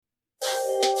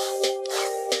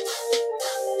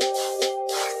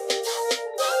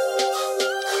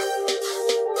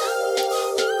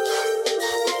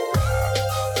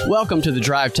Welcome to the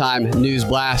Drive Time News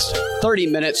Blast. 30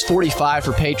 minutes, 45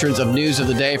 for patrons of news of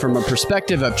the day from a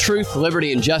perspective of truth,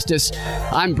 liberty, and justice.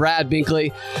 I'm Brad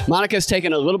Binkley. Monica's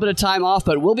taken a little bit of time off,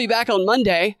 but we'll be back on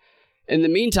Monday. In the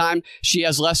meantime, she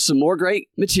has left some more great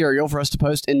material for us to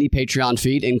post in the Patreon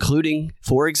feed, including,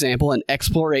 for example, an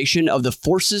exploration of the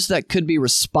forces that could be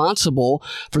responsible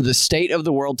for the state of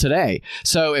the world today.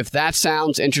 So if that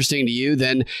sounds interesting to you,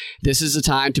 then this is the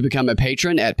time to become a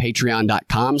patron at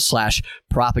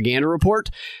patreon.com/propaganda report.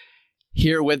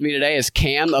 Here with me today is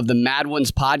Cam of the Mad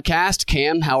Ones podcast.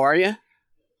 Cam, how are you?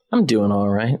 I'm doing all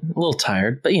right. A little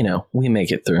tired, but we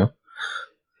make it through.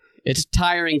 It's a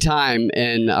tiring time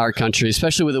in our country,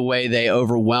 especially with the way they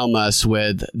overwhelm us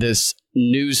with this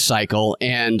news cycle.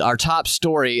 And our top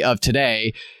story of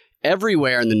today,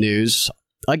 everywhere in the news,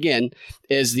 again,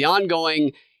 is the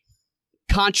ongoing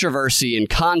controversy and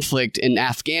conflict in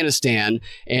Afghanistan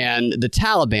and the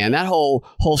Taliban, that whole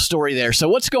story there. So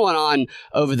what's going on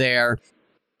over there?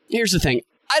 Here's the thing.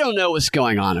 I don't know what's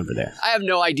going on over there. I have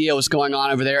no idea what's going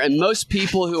on over there. And most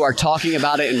people who are talking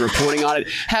about it and reporting on it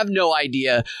have no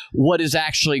idea what is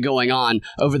actually going on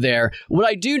over there. What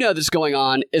I do know that's going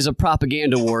on is a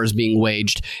propaganda war is being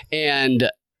waged. And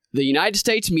the United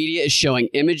States media is showing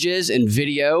images and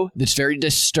video that's very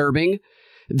disturbing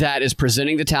that is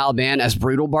presenting the Taliban as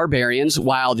brutal barbarians,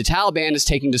 while the Taliban is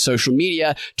taking to social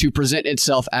media to present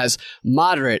itself as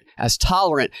moderate, as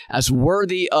tolerant, as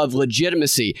worthy of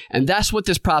legitimacy. And that's what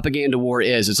this propaganda war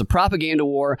is. It's a propaganda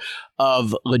war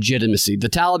of legitimacy. The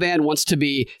Taliban wants to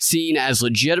be seen as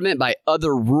legitimate by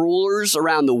other rulers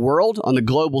around the world on the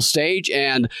global stage,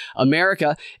 and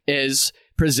America is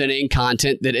presenting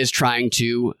content that is trying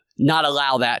to not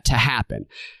allow that to happen.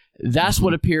 That's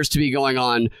what appears to be going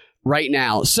on right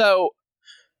now. So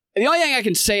the only thing I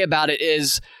can say about it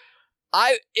is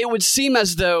it would seem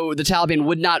as though the Taliban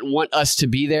would not want us to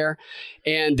be there,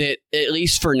 and that at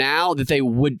least for now that they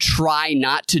would try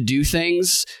not to do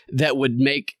things that would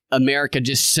make America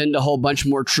just send a whole bunch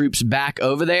more troops back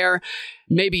over there.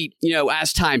 Maybe,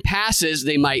 as time passes,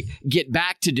 they might get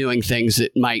back to doing things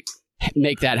that might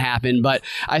make that happen. But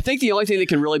I think the only thing that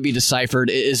can really be deciphered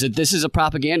is that this is a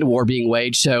propaganda war being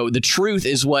waged. So the truth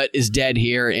is what is dead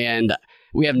here, and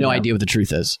we have no idea what the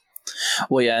truth is.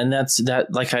 Well, yeah, and that's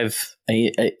that. Like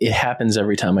it happens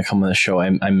every time I come on the show.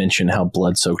 I mention how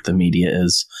blood-soaked the media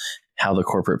is, how the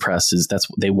corporate press is.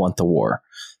 They want the war.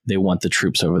 They want the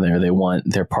troops over there. They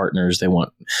want their partners. They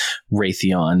want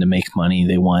Raytheon to make money.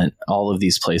 They want all of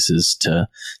these places to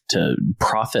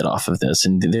profit off of this.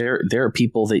 And there are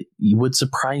people that would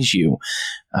surprise you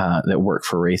that work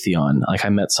for Raytheon. Like I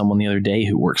met someone the other day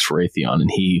who works for Raytheon, and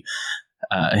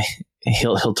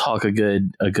he'll talk a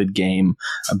good game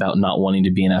about not wanting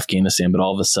to be in Afghanistan, but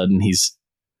all of a sudden he's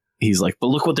like, but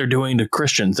look what they're doing to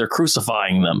Christians. They're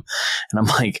crucifying them. And I'm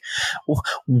like,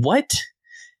 what?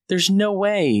 There's no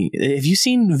way. Have you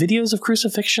seen videos of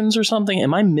crucifixions or something?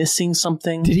 Am I missing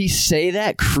something? Did he say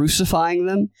that, crucifying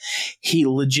them? He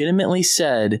legitimately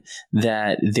said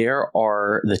that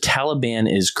the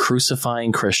Taliban is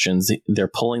crucifying Christians.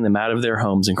 They're pulling them out of their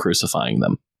homes and crucifying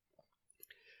them.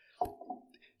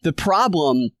 The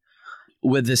problem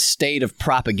with the state of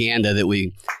propaganda that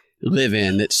we live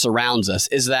in, that surrounds us,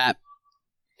 is that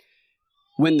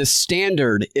when the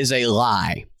standard is a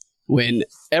lie, when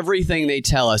everything they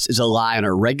tell us is a lie on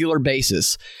a regular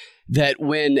basis, that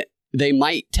when they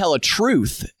might tell a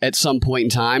truth at some point in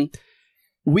time,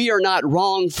 we are not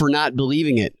wrong for not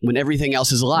believing it when everything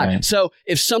else is a lie. Right. So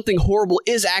if something horrible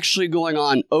is actually going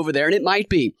on over there, and it might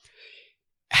be,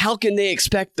 how can they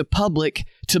expect the public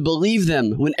to believe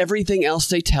them when everything else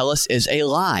they tell us is a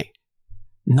lie?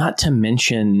 Not to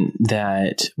mention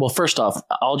that, well, first off,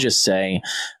 I'll just say,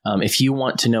 if you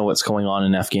want to know what's going on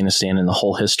in Afghanistan and the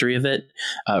whole history of it,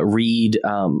 read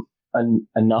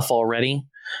Enough Already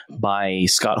by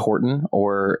Scott Horton,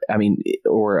 or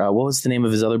what was the name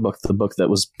of his other book? The book that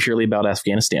was purely about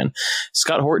Afghanistan.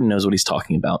 Scott Horton knows what he's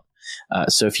talking about.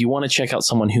 So if you want to check out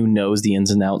someone who knows the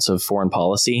ins and outs of foreign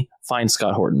policy, find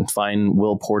Scott Horton, find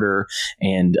Will Porter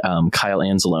and Kyle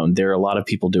Anzalone. There are a lot of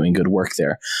people doing good work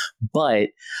there. But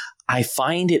I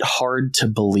find it hard to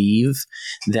believe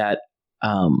that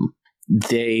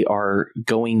they are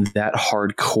going that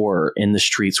hardcore in the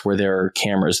streets where there are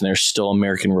cameras and there's still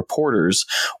American reporters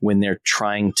when they're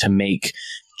trying to make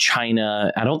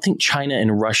China. I don't think China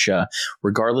and Russia,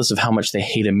 regardless of how much they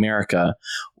hate America,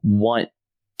 want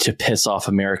to piss off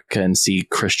America and see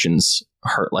Christians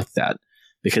hurt like that,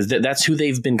 because that's who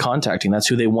they've been contacting. That's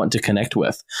who they want to connect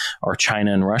with, are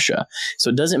China and Russia.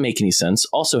 So it doesn't make any sense.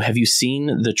 Also, have you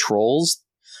seen the trolls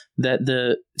that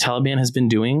the Taliban has been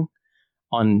doing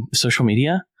on social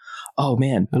media? Oh,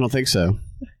 man. I don't think so.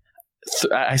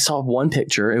 I saw one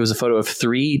picture. It was a photo of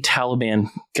 3 Taliban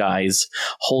guys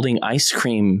holding ice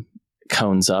cream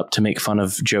cones up to make fun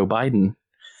of Joe Biden.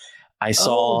 I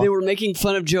saw they were making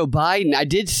fun of Joe Biden. I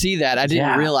did see that. I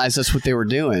didn't realize that's what they were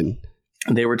doing.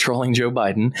 They were trolling Joe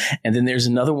Biden. And then there's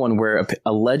another one where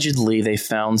allegedly they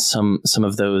found some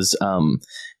of those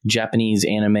Japanese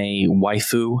anime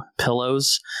waifu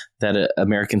pillows that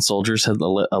American soldiers had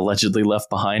allegedly left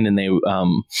behind, and they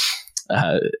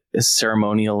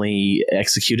ceremonially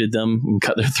executed them and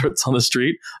cut their throats on the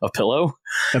street. A pillow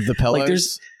of the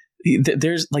pillows.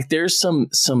 Like there's some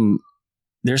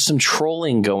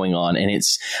trolling going on, and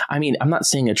I'm not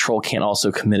saying a troll can't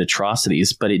also commit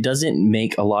atrocities, but it doesn't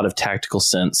make a lot of tactical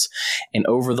sense. And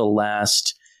over the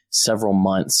last several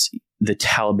months, the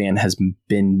Taliban has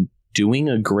been doing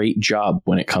a great job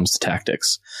when it comes to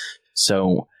tactics.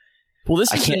 So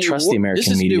I can't trust the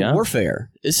American media. This is new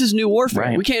warfare. This is new warfare.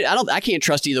 Right. I can't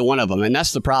trust either one of them, and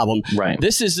that's the problem. Right.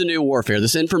 This is the new warfare.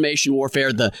 This information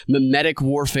warfare, the mimetic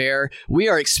warfare. We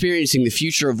are experiencing the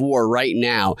future of war right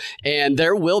now, and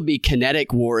there will be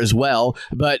kinetic war as well,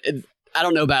 but I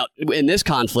don't know about in this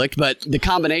conflict, but the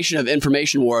combination of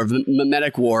information war, of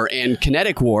mimetic war, and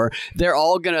kinetic war, they're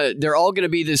all gonna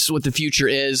be this. What the future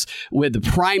is, with the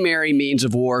primary means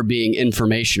of war being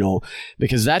informational,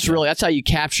 because that's how you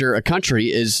capture a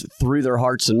country, is through their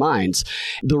hearts and minds.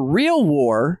 The real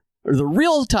war, or the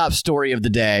real top story of the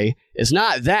day, is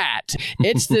not that.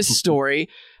 It's this story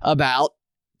about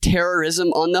terrorism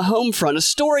on the home front, a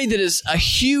story that is a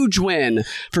huge win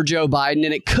for Joe Biden,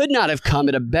 and it could not have come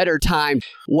at a better time.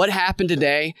 What happened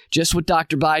today, just what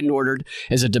Dr. Biden ordered,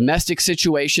 is a domestic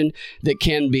situation that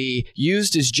can be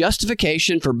used as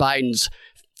justification for Biden's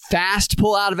fast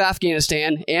pull out of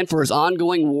Afghanistan and for his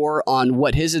ongoing war on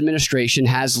what his administration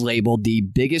has labeled the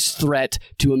biggest threat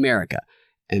to America.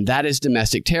 And that is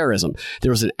domestic terrorism. There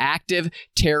was an active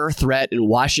terror threat in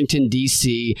Washington,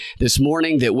 D.C. this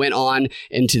morning that went on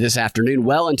into this afternoon,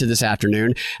 well into this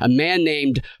afternoon. A man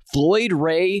named Floyd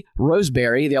Ray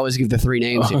Roseberry, they always give the 3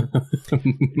 names here,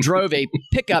 drove a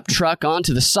pickup truck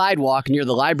onto the sidewalk near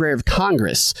the Library of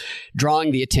Congress,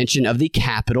 drawing the attention of the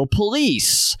Capitol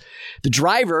Police. The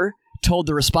driver told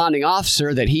the responding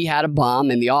officer that he had a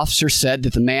bomb, and the officer said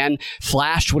that the man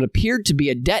flashed what appeared to be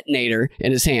a detonator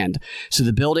in his hand. So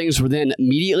the buildings were then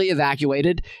immediately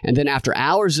evacuated, and then after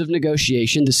hours of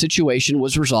negotiation, the situation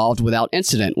was resolved without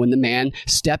incident when the man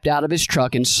stepped out of his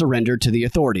truck and surrendered to the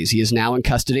authorities. He is now in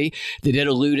custody. They did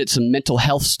allude at some mental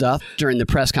health stuff during the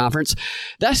press conference.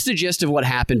 That's the gist of what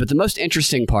happened, but the most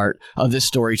interesting part of this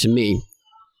story to me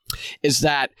is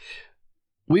that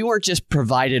we weren't just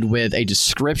provided with a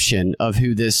description of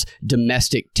who this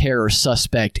domestic terror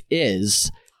suspect is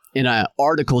in an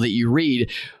article that you read.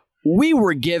 We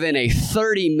were given a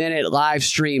 30-minute live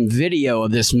stream video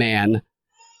of this man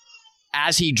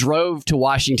as he drove to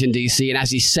Washington, D.C., and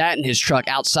as he sat in his truck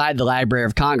outside the Library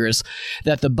of Congress,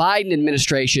 that the Biden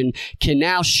administration can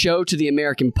now show to the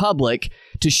American public,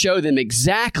 to show them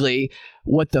exactly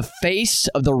what the face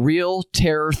of the real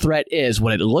terror threat is,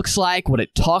 what it looks like, what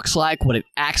it talks like, what it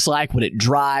acts like, what it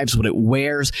drives, what it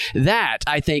wears. That,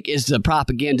 I think, is the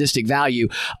propagandistic value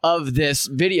of this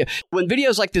video. When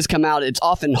videos like this come out, it's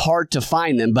often hard to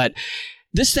find them, but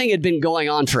this thing had been going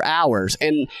on for hours,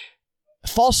 and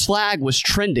false flag was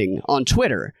trending on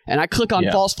Twitter, and I click on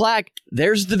false flag.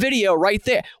 There's the video right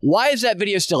there. Why is that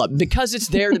video still up? Because it's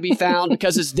there to be found,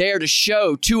 because it's there to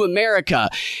show to America,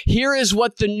 here is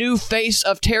what the new face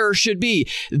of terror should be.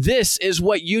 This is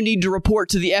what you need to report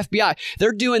to the FBI.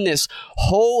 They're doing this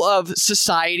whole of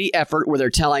society effort where they're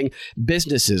telling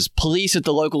businesses, police at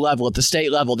the local level, at the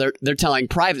state level, they're telling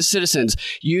private citizens,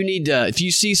 you need to, if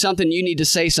you see something, you need to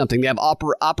say something. They have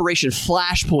Operation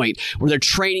Flashpoint, where they're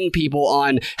training people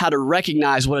on how to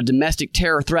recognize what a domestic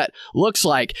terror threat looks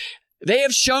like. They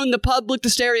have shown the public the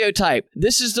stereotype.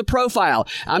 This is the profile.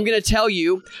 I'm going to tell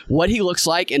you what he looks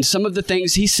like and some of the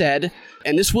things he said,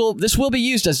 and this will be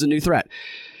used as the new threat.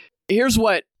 Here's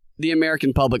what the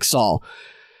American public saw.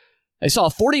 They saw a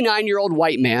 49-year-old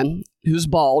white man who's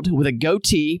bald with a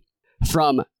goatee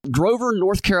from Grover,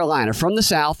 North Carolina, from the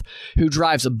South, who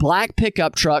drives a black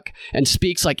pickup truck and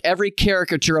speaks like every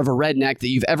caricature of a redneck that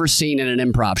you've ever seen in an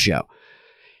improv show.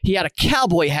 He had a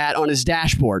cowboy hat on his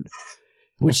dashboard,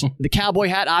 which the cowboy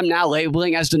hat I'm now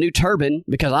labeling as the new turban,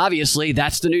 because obviously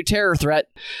that's the new terror threat.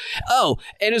 Oh,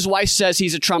 and his wife says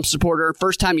he's a Trump supporter.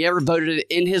 First time he ever voted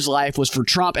in his life was for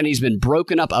Trump, and he's been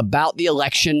broken up about the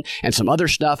election and some other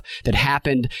stuff that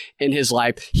happened in his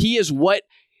life. He is what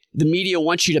the media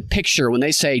wants you to picture when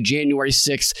they say January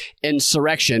 6th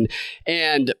insurrection.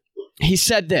 And he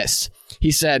said this. He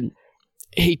said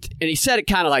it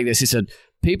kind of like this. He said,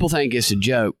 people think it's a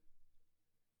joke,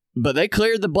 but they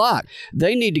cleared the block.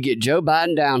 They need to get Joe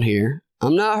Biden down here.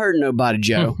 I'm not hurting nobody,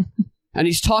 Joe. And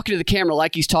he's talking to the camera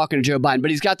like he's talking to Joe Biden,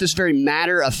 but he's got this very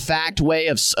matter-of-fact way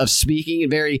of speaking,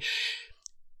 and very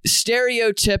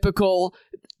stereotypical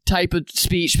type of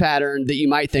speech pattern that you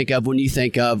might think of when you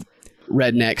think of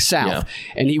redneck South. Yeah.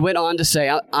 And he went on to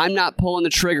say, I'm not pulling the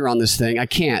trigger on this thing. I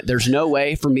can't. There's no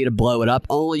way for me to blow it up.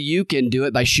 Only you can do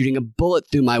it by shooting a bullet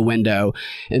through my window.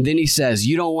 And then he says,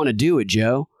 you don't want to do it,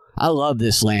 Joe. I love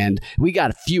this land. We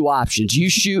got a few options. You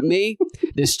shoot me,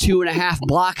 this 2.5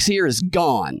 blocks here is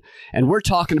gone. And we're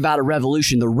talking about a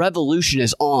revolution. The revolution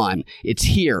is on. It's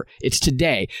here. It's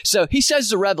today. So he says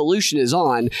the revolution is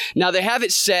on. Now, they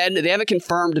haven't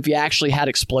confirmed if he actually had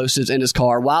explosives in his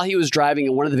car. While he was driving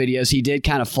in one of the videos, he did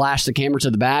kind of flash the camera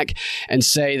to the back and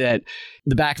say that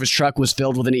the back of his truck was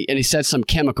filled with, and he said some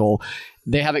chemical.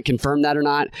 They haven't confirmed that or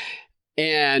not.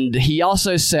 And he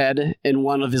also said in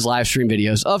one of his live stream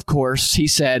videos, of course, he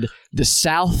said, the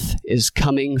South is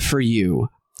coming for you.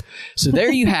 So there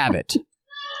you have it.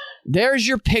 There's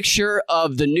your picture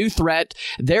of the new threat.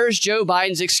 There's Joe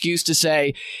Biden's excuse to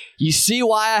say, you see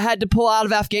why I had to pull out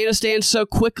of Afghanistan so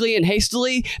quickly and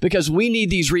hastily? Because we need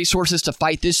these resources to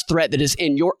fight this threat that is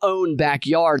in your own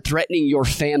backyard, threatening your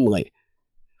family.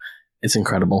 It's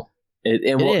incredible.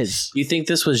 It is. You think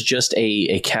this was just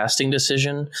a casting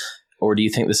decision? Or do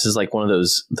you think this is like one of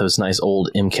those nice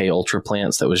old MK Ultra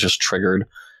plants that was just triggered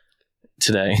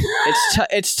today?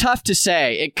 It's tough to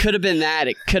say. It could have been that.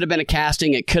 It could have been a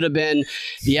casting. It could have been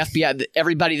the FBI.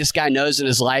 Everybody this guy knows in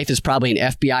his life is probably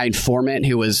an FBI informant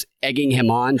who was egging him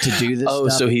on to do this. Oh,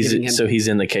 stuff, so he's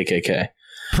in the KKK.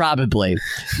 Probably.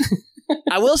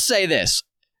 I will say this: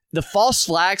 the false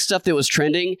flag stuff that was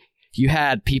trending. You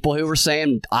had people who were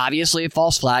saying, obviously, a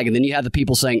false flag, and then you had the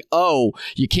people saying, oh,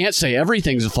 you can't say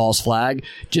everything's a false flag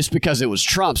just because it was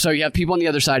Trump. So you have people on the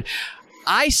other side.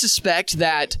 I suspect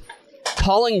that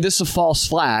calling this a false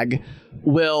flag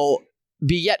will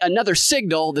be yet another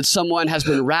signal that someone has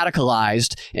been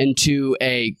radicalized into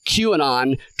a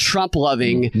QAnon,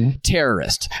 Trump-loving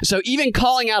terrorist. So even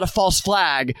calling out a false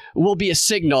flag will be a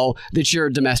signal that you're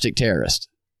a domestic terrorist.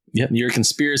 Yep, you're a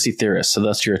conspiracy theorist, so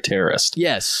thus you're a terrorist.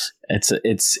 Yes. It's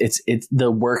the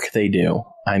work they do.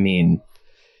 I mean,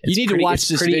 you need to watch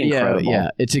this video. Incredible.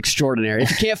 Yeah, it's extraordinary.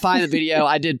 If you can't find the video,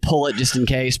 I did pull it just in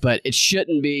case, but it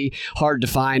shouldn't be hard to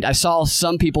find. I saw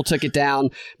some people took it down,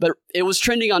 but it was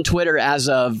trending on Twitter as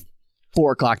of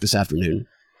 4 o'clock this afternoon.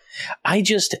 I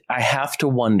have to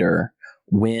wonder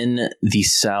when the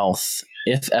South,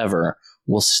 if ever,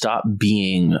 will stop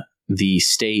being the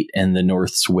state and the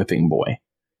North's whipping boy.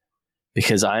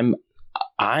 Because I'm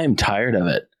tired of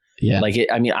it. Yeah.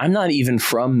 I'm not even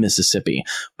from Mississippi,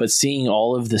 but seeing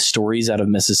all of the stories out of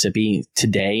Mississippi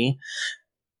today,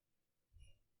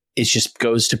 it just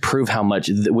goes to prove how much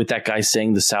with that guy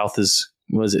saying the South is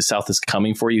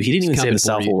coming for you. He didn't even say the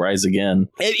South will rise again.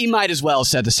 He might as well have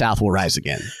said the South will rise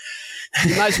again.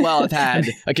 He might as well have had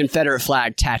a Confederate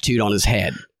flag tattooed on his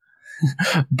head.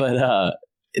 But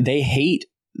they hate.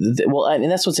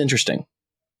 And that's what's interesting.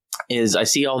 Is I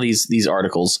see all these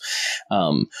articles,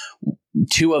 2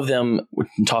 of them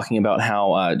talking about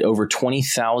how over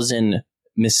 20,000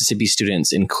 Mississippi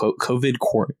students in COVID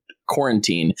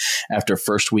quarantine after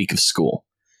first week of school,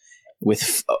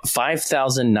 with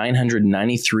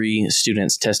 5,993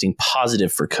 students testing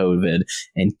positive for COVID,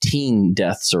 and teen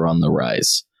deaths are on the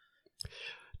rise.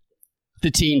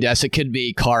 The teen deaths, it could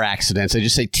be car accidents. They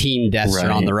just say teen deaths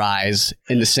are on the rise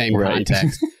in the same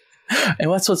context.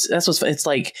 And that's what's it's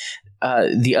like.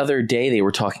 The other day they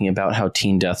were talking about how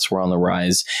teen deaths were on the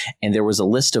rise, and there was a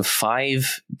list of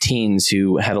 5 teens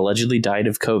who had allegedly died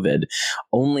of COVID.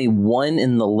 Only one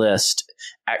in the list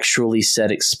actually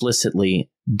said explicitly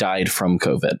died from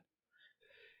COVID.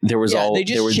 They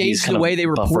just changed the way they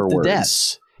report the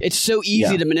deaths. It's so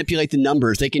easy to manipulate the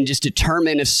numbers. They can just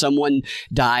determine if someone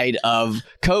died of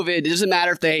COVID. It doesn't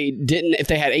matter if they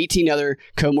had 18 other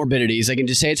comorbidities. They can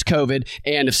just say it's COVID.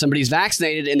 And if somebody's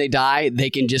vaccinated and they die, they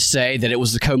can just say that it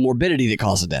was the comorbidity that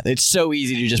caused the death. It's so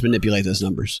easy to just manipulate those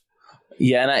numbers.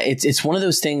 Yeah, and it's one of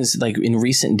those things, like in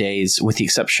recent days, with the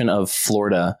exception of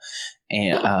Florida,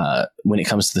 and when it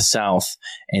comes to the South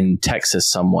and Texas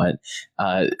somewhat,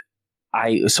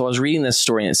 I was reading this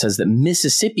story, and it says that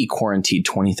Mississippi quarantined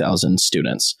 20,000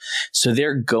 students. So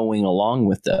they're going along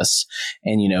with this.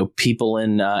 And, people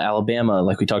in Alabama,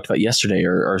 like we talked about yesterday,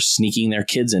 are sneaking their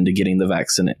kids into getting the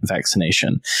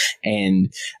vaccination.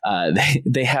 And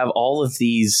they have all of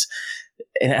these.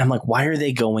 And I'm like, why are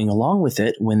they going along with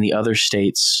it when the other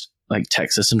states like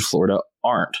Texas and Florida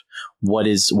aren't? What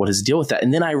is the deal with that?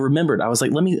 And then I remembered, I was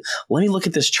like, let me look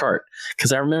at this chart,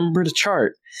 because I remembered a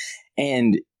chart.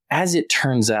 And as it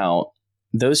turns out,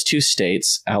 those two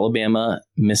states, Alabama,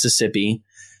 Mississippi,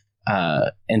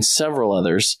 and several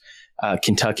others,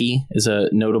 Kentucky is a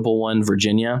notable one,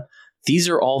 Virginia. These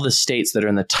are all the states that are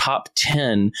in the top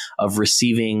 10 of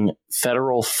receiving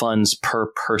federal funds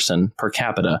per person, per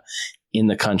capita in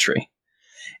the country.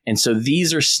 And so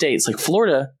these are states like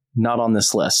Florida, not on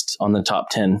this list, on the top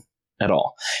 10 at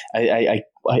all. I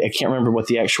can't remember what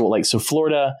the actual, like, so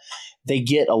Florida, they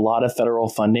get a lot of federal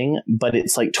funding, but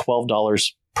it's like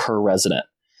 $12 per resident.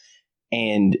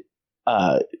 And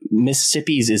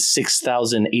Mississippi's is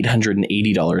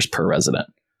 $6,880 per resident.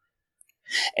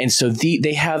 And so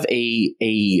they have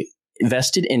a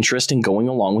vested interest in going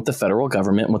along with the federal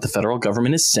government and what the federal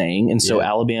government is saying. And so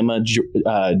Alabama,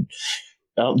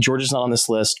 Georgia's not on this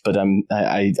list, but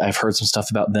I've heard some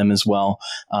stuff about them as well.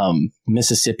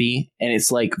 Mississippi. And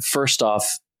it's like, first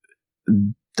off,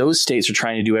 those states are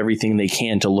trying to do everything they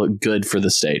can to look good for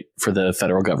the state, for the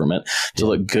federal government, to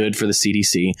look good for the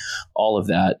CDC, all of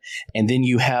that. And then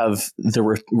you have the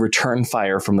return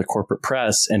fire from the corporate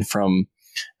press and from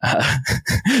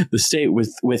the state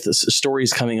with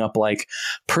stories coming up like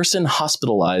person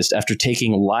hospitalized after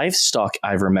taking livestock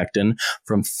ivermectin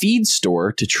from feed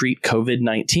store to treat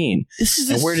COVID-19. This is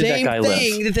the same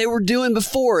thing that they were doing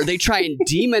before. They try and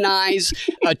demonize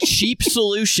a cheap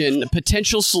solution, a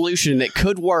potential solution that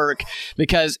could work,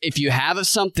 because if you have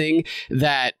something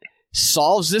that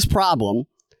solves this problem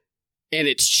and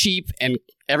it's cheap and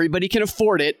everybody can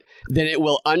afford it, then it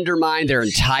will undermine their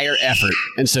entire effort.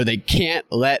 And so they can't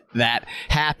let that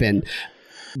happen.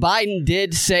 Biden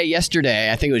did say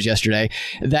yesterday, I think it was yesterday,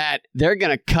 that they're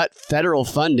going to cut federal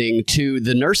funding to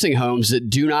the nursing homes that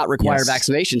do not require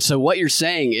vaccination. So what you're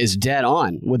saying is dead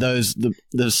on with those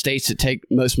the states that take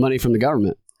most money from the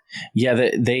government. Yeah, I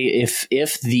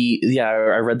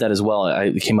read that as well.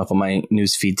 It came up on my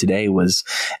news feed today, was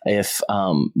if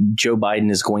Joe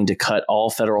Biden is going to cut all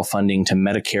federal funding to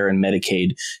Medicare and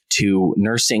Medicaid to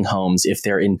nursing homes if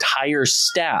their entire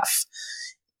staff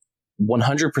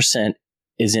 100%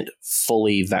 isn't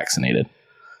fully vaccinated.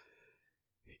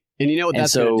 And you know what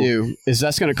that's going to do is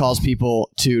that's going to cause people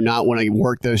to not want to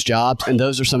work those jobs. And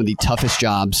those are some of the toughest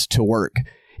jobs to work.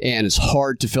 And it's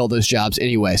hard to fill those jobs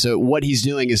anyway. So what he's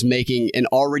doing is making an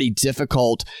already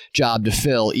difficult job to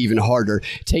fill even harder.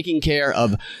 Taking care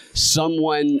of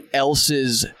someone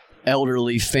else's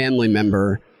elderly family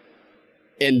member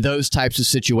in those types of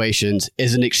situations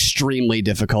is an extremely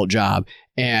difficult job.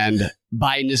 And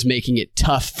Biden is making it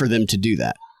tough for them to do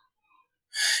that.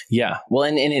 Yeah. Well,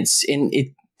 and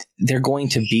they're going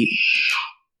to beat.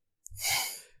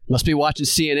 Must be watching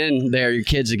CNN there, your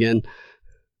kids again.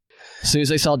 As soon as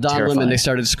they saw Don Lemon, they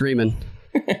started screaming.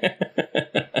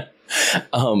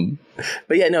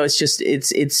 But yeah, no, it's just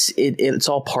it's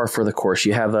all par for the course.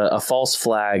 You have a false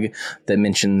flag that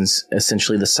mentions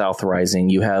essentially the South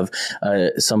rising. You have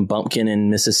some bumpkin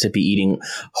in Mississippi eating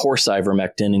horse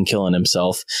ivermectin and killing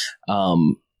himself,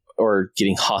 or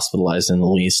getting hospitalized in the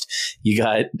least. You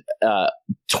got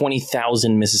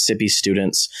 20,000 Mississippi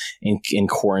students in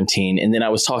quarantine. And then I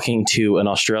was talking to an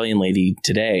Australian lady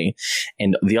today,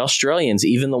 and the Australians,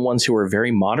 even the ones who are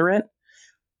very moderate,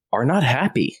 are not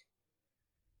happy.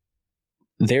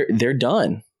 They're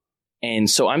done. And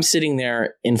so I'm sitting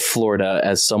there in Florida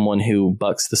as someone who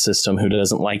bucks the system, who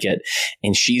doesn't like it.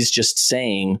 And she's just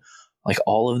saying like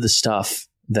all of the stuff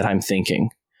that I'm thinking.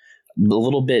 A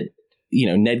little bit,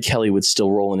 Ned Kelly would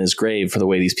still roll in his grave for the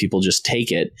way these people just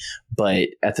take it. But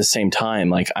at the same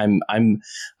time, like I'm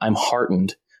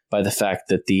heartened by the fact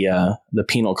that the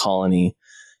penal colony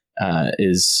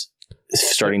is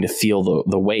starting to feel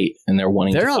the weight, and they're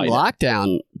wanting to fight. They're on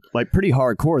lockdown, like pretty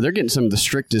hardcore. They're getting some of the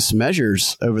strictest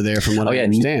measures over there from what I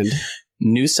understand.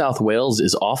 New South Wales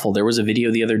is awful. There was a video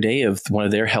the other day of one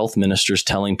of their health ministers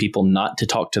telling people not to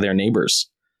talk to their neighbors.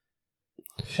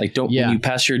 Like, when you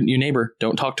pass your neighbor,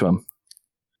 don't talk to him.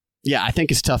 Yeah, I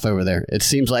think it's tough over there. It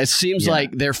seems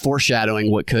like they're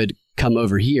foreshadowing what could come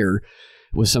over here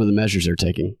with some of the measures they're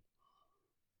taking.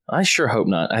 I sure hope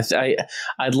not.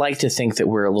 I'd like to think that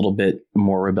we're a little bit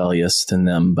more rebellious than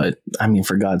them, but I mean,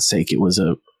 for God's sake, it was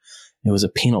a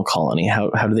penal colony.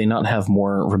 How do they not have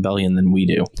more rebellion than we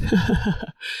do?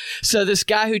 So this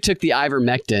guy who took the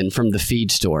ivermectin from the feed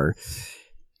store,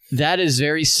 that is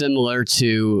very similar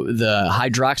to the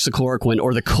hydroxychloroquine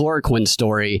or the chloroquine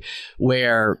story,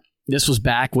 where this was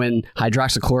back when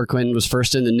hydroxychloroquine was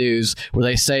first in the news, where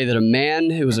they say that a man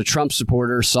who was a Trump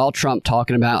supporter saw Trump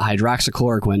talking about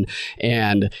hydroxychloroquine,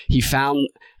 and he found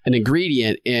an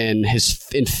ingredient in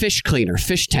fish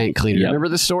tank cleaner. Yep. Remember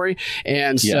the story?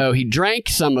 And so he drank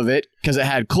some of it because it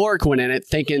had chloroquine in it,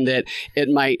 thinking that it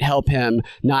might help him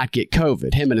not get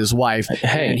COVID, him and his wife.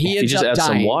 Hey, and he if you just add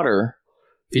dying. some water,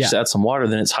 just add some water,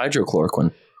 then it's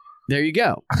hydrochloroquine. There you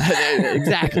go.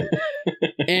 Exactly.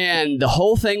 And the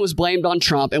whole thing was blamed on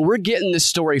Trump. And we're getting this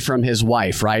story from his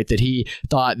wife, right? That he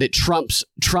thought that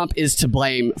Trump is to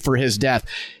blame for his death.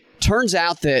 Turns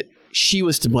out that she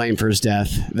was to blame for his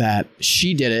death, that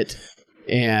she did it,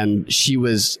 and she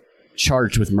was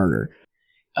charged with murder.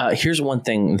 Here's one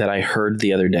thing that I heard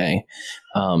the other day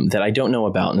that I don't know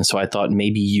about. And so I thought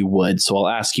maybe you would. So I'll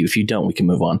ask you. If you don't, we can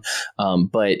move on.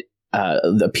 But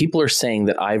the people are saying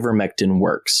that ivermectin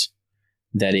works,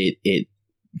 that it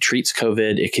treats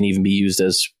COVID. It can even be used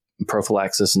as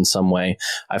prophylaxis in some way.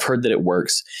 I've heard that it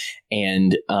works.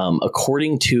 And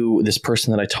according to this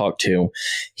person that I talked to,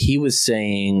 he was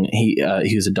saying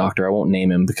he was a doctor. I won't name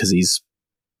him because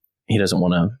he doesn't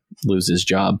want to lose his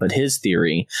job. But his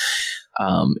theory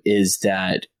is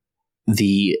that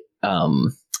the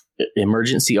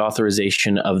emergency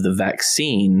authorization of the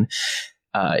vaccine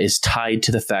is tied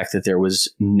to the fact that there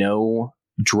was no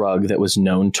drug that was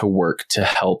known to work to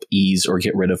help ease or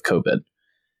get rid of COVID.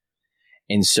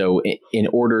 And so in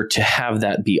order to have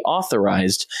that be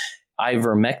authorized,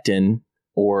 ivermectin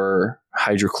or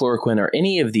hydrochloroquine or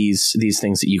any of these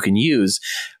things that you can use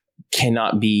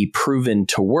cannot be proven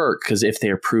to work, because if they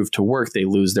are proved to work, they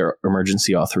lose their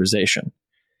emergency authorization.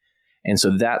 And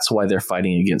so that's why they're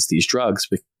fighting against these drugs,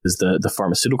 because the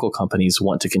pharmaceutical companies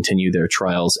want to continue their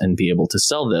trials and be able to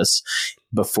sell this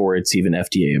before it's even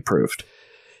FDA approved.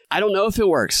 I don't know if it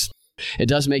works. It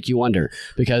does make you wonder,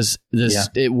 because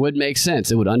it would make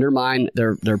sense. It would undermine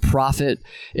their profit.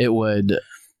 It would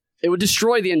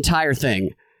destroy the entire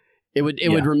thing. It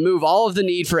would remove all of the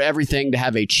need for everything to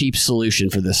have a cheap solution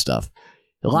for this stuff.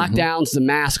 The lockdowns, the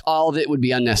mask, all of it would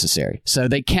be unnecessary. So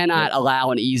they cannot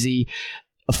allow an easy,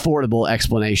 affordable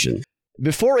explanation.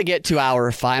 Before we get to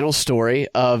our final story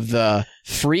of the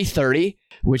Free 30,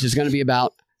 which is going to be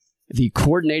about the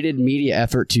coordinated media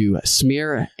effort to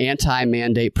smear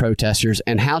anti-mandate protesters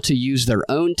and how to use their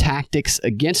own tactics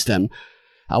against them,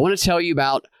 I want to tell you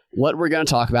about what we're going to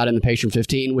talk about in the Patron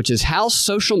 15, which is how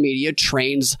social media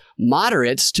trains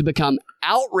moderates to become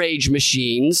outrage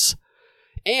machines,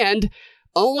 and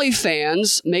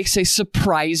OnlyFans makes a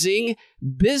surprising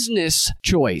business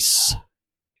choice.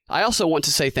 I also want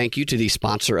to say thank you to the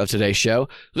sponsor of today's show,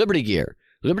 Liberty Gear.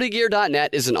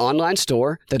 LibertyGear.net is an online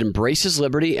store that embraces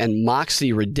liberty and mocks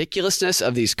the ridiculousness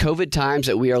of these COVID times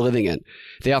that we are living in.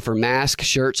 They offer masks,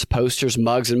 shirts, posters,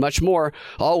 mugs, and much more,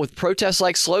 all with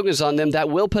protest-like slogans on them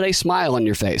that will put a smile on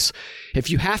your face.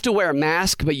 If you have to wear a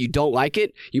mask but you don't like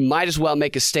it, you might as well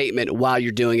make a statement while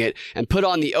you're doing it and put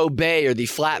on the Obey or the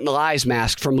Flatten the Lies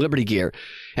mask from Liberty Gear.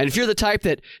 And if you're the type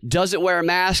that doesn't wear a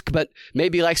mask but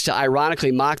maybe likes to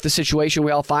ironically mock the situation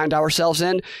we all find ourselves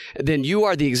in, then you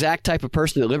are the exact type of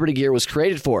person that Liberty Gear was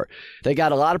created for. They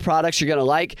got a lot of products you're going to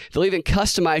like. They'll even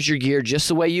customize your gear just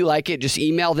the way you like it. Just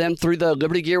email them through the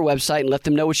Liberty Gear website and let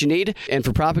them know what you need. And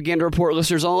for Propaganda Report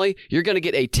listeners only, you're going to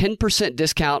get a 10%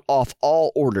 discount off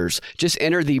all orders. Just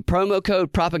enter the promo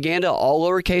code PROPAGANDA, all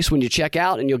lowercase, when you check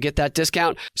out, and you'll get that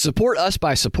discount. Support us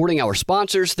by supporting our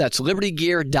sponsors. That's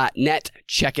libertygear.net.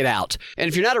 Check it out. And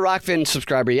if you're not a Rockfin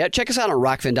subscriber yet, check us out on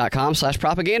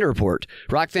rockfin.com/propaganda report.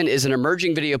 Rockfin is an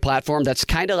emerging video platform that's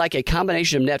kind of like a combination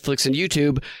of Netflix and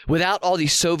YouTube without all the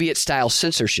Soviet-style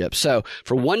censorship. So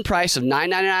for one price of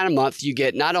 $9.99 a month, you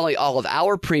get not only all of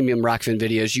our premium Rockfin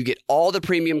videos, you get all the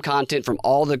premium content from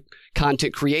all the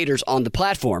content creators on the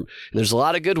platform. And there's a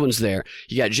lot of good ones there.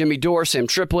 You got Jimmy Dore, Sam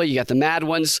Tripoli, you got the mad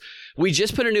ones. We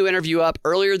just put a new interview up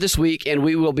earlier this week, and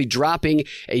we will be dropping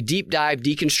a deep dive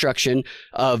deconstruction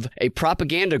of a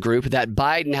propaganda group that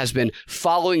Biden has been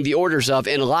following the orders of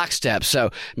in lockstep. So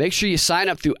make sure you sign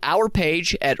up through our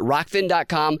page at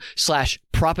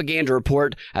rockfin.com/propaganda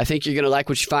report. I think you're going to like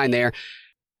what you find there.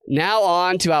 Now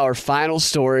on to our final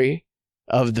story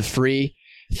of the Free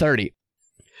 30.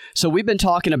 So we've been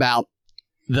talking about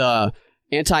the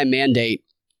anti-mandate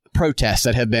protests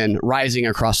that have been rising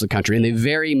across the country, and they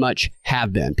very much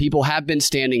have been. People have been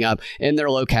standing up in their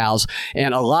locales,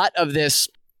 and a lot of this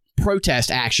protest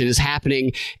action is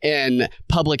happening in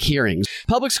public hearings.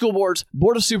 Public school boards,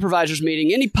 board of supervisors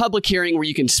meeting, any public hearing where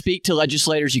you can speak to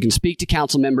legislators, you can speak to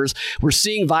council members. We're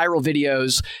seeing viral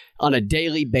videos on a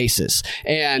daily basis,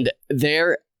 and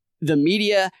the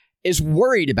media is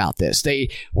worried about this. They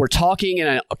were talking in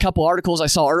a couple articles I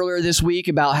saw earlier this week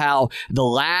about how the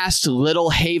last little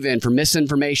haven for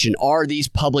misinformation are these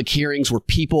public hearings where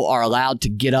people are allowed to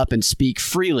get up and speak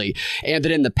freely. And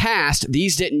that in the past,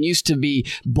 these didn't used to be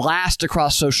blasted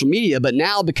across social media, but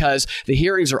now because the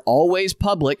hearings are always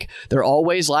public, they're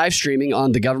always live streaming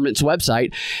on the government's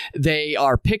website, they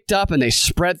are picked up and they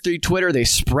spread through Twitter, they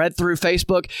spread through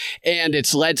Facebook, and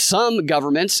it's led some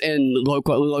governments and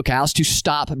locales to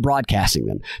stop broadcasting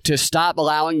them, to stop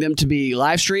allowing them to be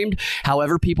live streamed.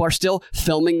 However, people are still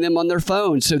filming them on their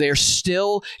phones. So they're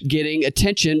still getting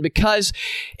attention because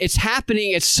it's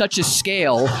happening at such a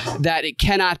scale that it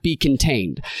cannot be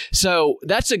contained. So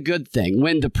that's a good thing.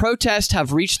 When the protests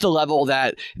have reached the level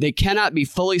that they cannot be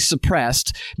fully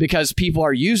suppressed because people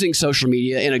are using social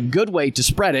media in a good way to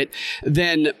spread it,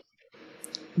 then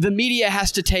the media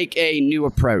has to take a new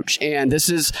approach. And this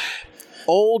is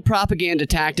old propaganda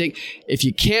tactic. If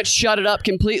you can't shut it up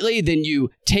completely, then you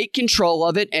take control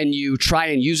of it and you try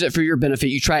and use it for your benefit.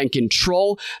 You try and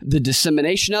control the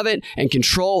dissemination of it and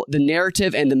control the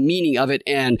narrative and the meaning of it.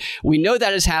 And we know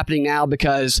that is happening now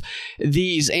because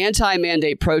these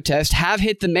anti-mandate protests have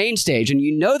hit the main stage. And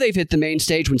you know they've hit the main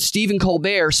stage when Stephen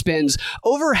Colbert spends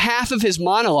over half of his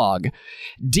monologue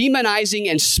demonizing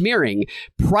and smearing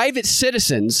private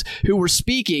citizens who were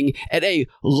speaking at a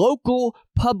local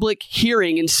public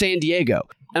hearing in San Diego.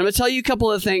 And I'm going to tell you a couple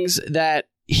of things that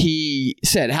he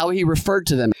said, how he referred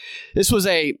to them. This was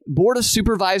a board of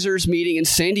supervisors meeting in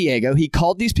San Diego. He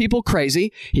called these people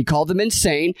crazy. He called them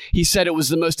insane. He said it was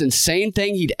the most insane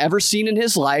thing he'd ever seen in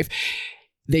his life.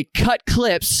 They cut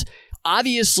clips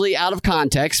obviously out of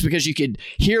context because you could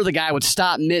hear the guy would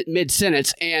stop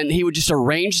mid-sentence and he would just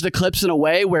arrange the clips in a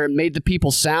way where it made the people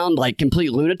sound like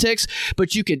complete lunatics,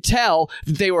 but you could tell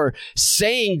that they were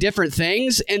saying different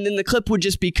things and then the clip would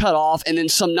just be cut off and then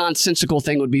some nonsensical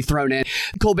thing would be thrown in.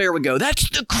 Colbert would go, "That's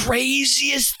the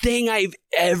craziest thing I've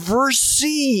ever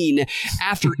seen,"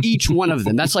 after each one of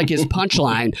them. That's like his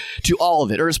punchline to all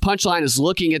of it. Or his punchline is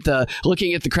looking at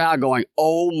the crowd going,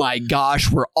 "Oh my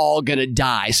gosh, we're all gonna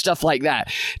die." Stuff like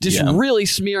that. Just really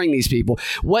smearing these people.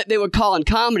 What they would call in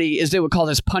comedy is they would call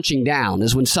this punching down,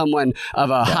 is when someone of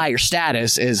a higher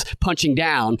status is punching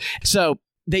down. So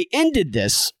they ended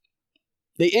this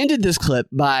clip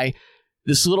by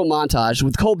this little montage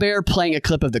with Colbert playing a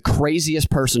clip of the craziest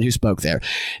person who spoke there,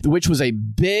 which was a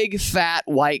big, fat,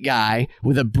 white guy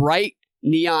with a bright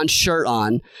neon shirt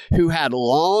on who had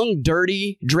long,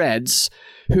 dirty dreads,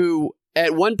 who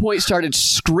at one point started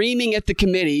screaming at the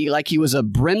committee like he was a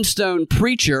brimstone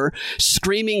preacher,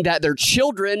 screaming that their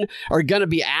children are going to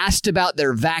be asked about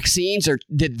their vaccines or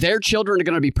that their children are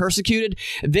going to be persecuted.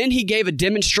 Then he gave a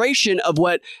demonstration of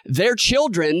what their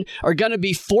children are going to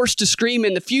be forced to scream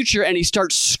in the future, and he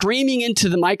starts screaming into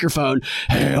the microphone,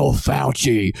 "Hail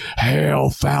Fauci! Hail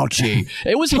Fauci!"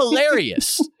 It was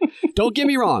hilarious. Don't get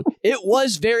me wrong. It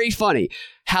was very funny.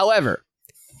 However,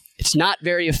 it's not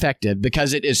very effective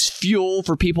because it is fuel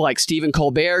for people like Stephen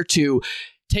Colbert to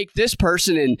take this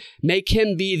person and make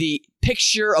him be the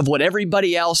picture of what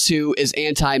everybody else who is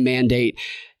anti-mandate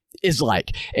is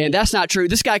like. And that's not true.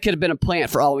 This guy could have been a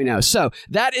plant for all we know. So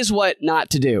that is what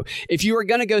not to do. If you are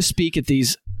going to go speak at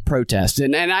these protests,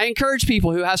 and I encourage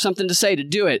people who have something to say to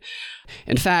do it.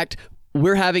 In fact,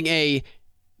 we're having a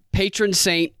patron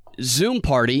saint Zoom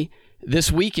party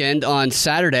this weekend on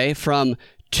Saturday from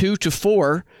 2 to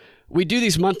 4. We do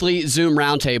these monthly Zoom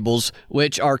roundtables,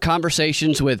 which are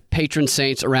conversations with patron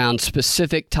saints around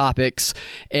specific topics.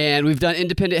 And we've done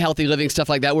independent, healthy living, stuff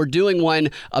like that. We're doing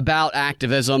one about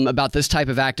activism, about this type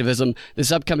of activism,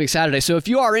 this upcoming Saturday. So if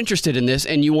you are interested in this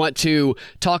and you want to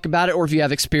talk about it, or if you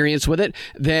have experience with it,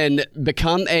 then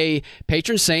become a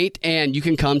patron saint and you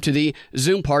can come to the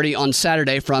Zoom party on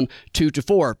Saturday from 2 to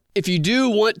 4. If you do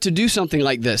want to do something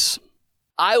like this,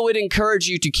 I would encourage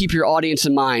you to keep your audience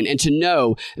in mind and to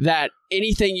know that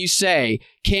anything you say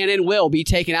can and will be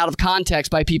taken out of context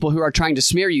by people who are trying to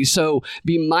smear you. So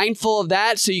be mindful of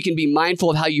that so you can be mindful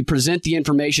of how you present the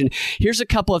information. Here's a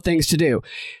couple of things to do.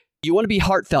 You want to be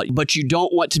heartfelt, but you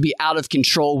don't want to be out of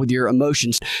control with your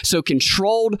emotions. So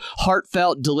controlled,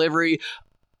 heartfelt delivery.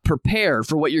 Prepare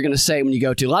for what you're going to say when you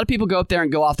go to. A lot of people go up there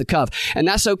and go off the cuff, and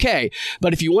that's okay.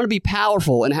 But if you want to be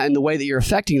powerful in the way that you're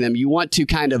affecting them, you want to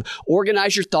kind of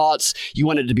organize your thoughts. You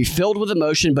want it to be filled with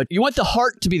emotion, but you want the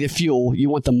heart to be the fuel. You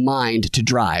want the mind to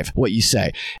drive what you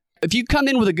say. If you come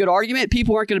in with a good argument,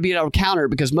 people aren't going to be able to counter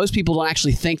because most people don't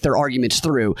actually think their arguments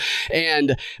through.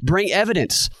 And bring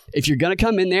evidence. If you're going to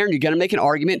come in there and you're going to make an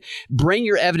argument, bring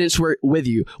your evidence with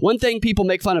you. One thing people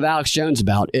make fun of Alex Jones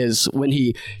about is when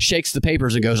he shakes the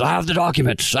papers and goes, I have the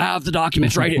documents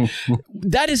right here.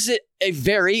 That is a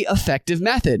very effective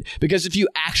method, because if you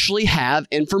actually have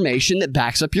information that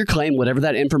backs up your claim, whatever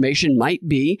that information might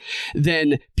be,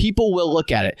 then people will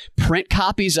look at it. Print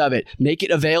copies of it. Make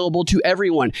it available to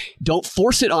everyone. Don't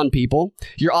force it on people.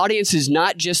 Your audience is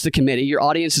not just the committee. Your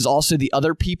audience is also the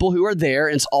other people who are there,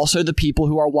 and it's also the people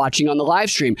who are watching on the live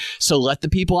stream. So let the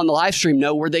people on the live stream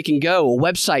know where they can go, a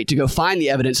website to go find the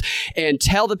evidence, and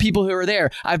tell the people who are there,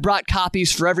 I've brought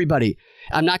copies for everybody.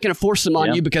 I'm not going to force them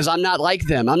on you because I'm not like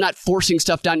them. I'm not forcing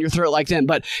stuff down your throat like them,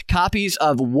 but copies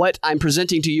of what I'm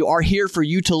presenting to you are here for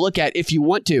you to look at if you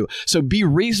want to. So be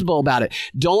reasonable about it.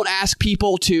 Don't ask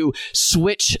people to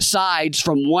switch sides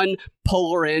from one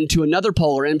polar end to another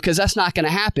polar end, because that's not going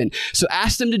to happen. So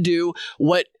ask them to do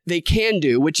what they can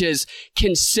do, which is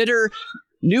consider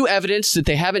new evidence that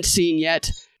they haven't seen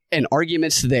yet and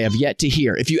arguments that they have yet to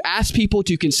hear. If you ask people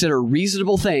to consider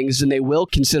reasonable things, then they will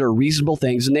consider reasonable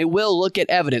things, and they will look at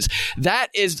evidence. That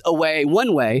is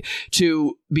one way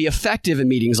to be effective in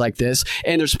meetings like this.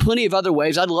 And there's plenty of other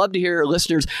ways. I'd love to hear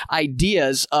listeners'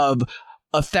 ideas of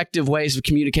effective ways of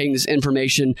communicating this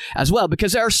information as well,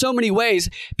 because there are so many ways.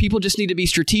 People just need to be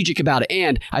strategic about it.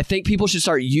 And I think people should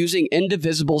start using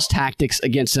Indivisible's tactics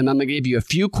against them. I'm going to give you a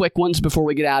few quick ones before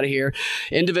we get out of here.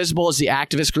 Indivisible is the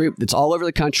activist group that's all over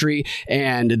the country,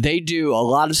 and they do a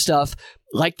lot of stuff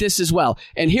like this as well.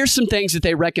 And here's some things that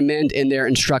they recommend in their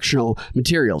instructional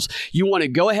materials. You want to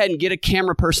go ahead and get a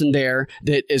camera person there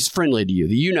that is friendly to you,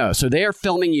 that you know. So they are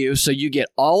filming you, so you get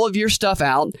all of your stuff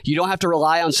out. You don't have to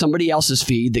rely on somebody else's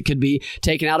feed that could be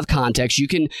taken out of context. You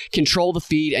can control the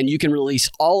feed, and you can release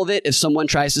all of it if someone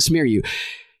tries to smear you.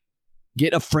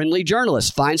 Get a friendly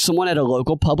journalist. Find someone at a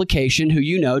local publication who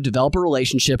you know, develop a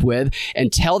relationship with,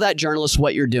 and tell that journalist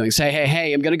what you're doing. Say,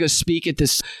 hey, I'm going to go speak at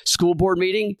this school board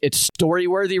meeting. It's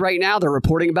story-worthy right now. They're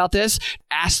reporting about this.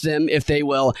 Ask them if they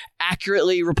will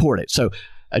accurately report it. So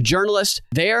a journalist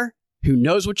there who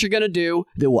knows what you're going to do,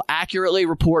 that will accurately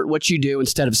report what you do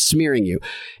instead of smearing you.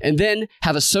 And then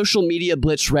have a social media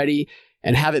blitz ready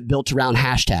and have it built around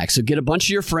hashtags. So get a bunch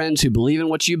of your friends who believe in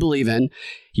what you believe in.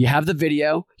 You have the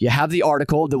video, you have the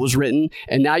article that was written,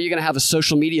 and now you're going to have a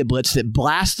social media blitz that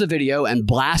blasts the video and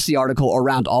blasts the article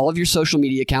around all of your social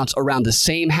media accounts around the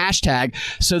same hashtag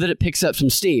so that it picks up some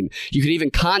steam. You can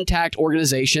even contact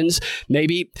organizations,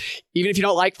 maybe even if you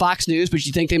don't like Fox News, but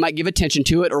you think they might give attention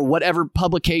to it, or whatever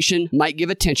publication might give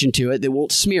attention to it that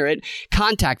won't smear it,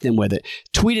 contact them with it.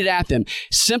 Tweet it at them.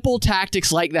 Simple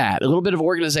tactics like that, a little bit of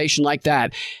organization like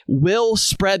that, will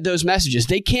spread those messages.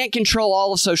 They can't control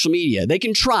all of social media. They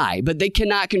can try, but they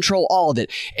cannot control all of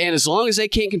it. And as long as they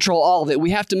can't control all of it,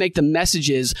 we have to make the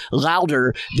messages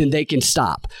louder than they can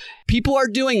stop. People are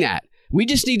doing that. We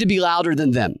just need to be louder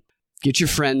than them. Get your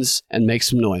friends and make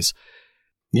some noise.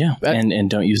 Yeah,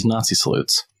 and don't use Nazi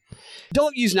salutes.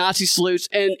 Don't use Nazi salutes.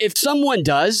 And if someone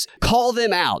does, call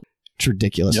them out. It's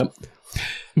ridiculous. Yep.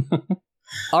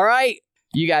 All right.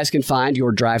 You guys can find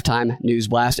your Drive Time News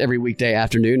Blast every weekday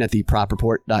afternoon at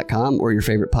thepropreport.com or your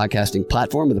favorite podcasting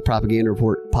platform with the Propaganda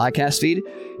Report podcast feed.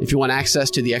 If you want access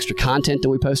to the extra content that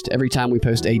we post every time we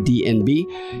post a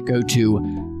DNB, go to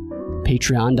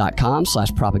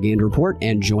patreon.com/propaganda report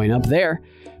and join up there.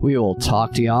 We will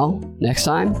talk to y'all next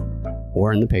time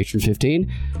or in the Patreon 15.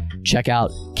 Check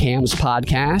out Cam's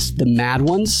podcast, The Mad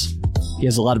Ones. He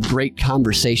has a lot of great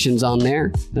conversations on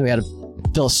there. We had a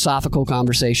philosophical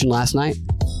conversation last night.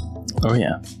 Oh,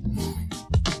 yeah.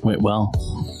 Went well.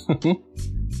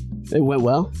 It went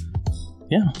well?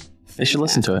 Yeah. They should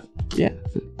listen to it. Yeah,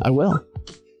 I will.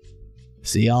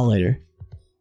 See y'all later.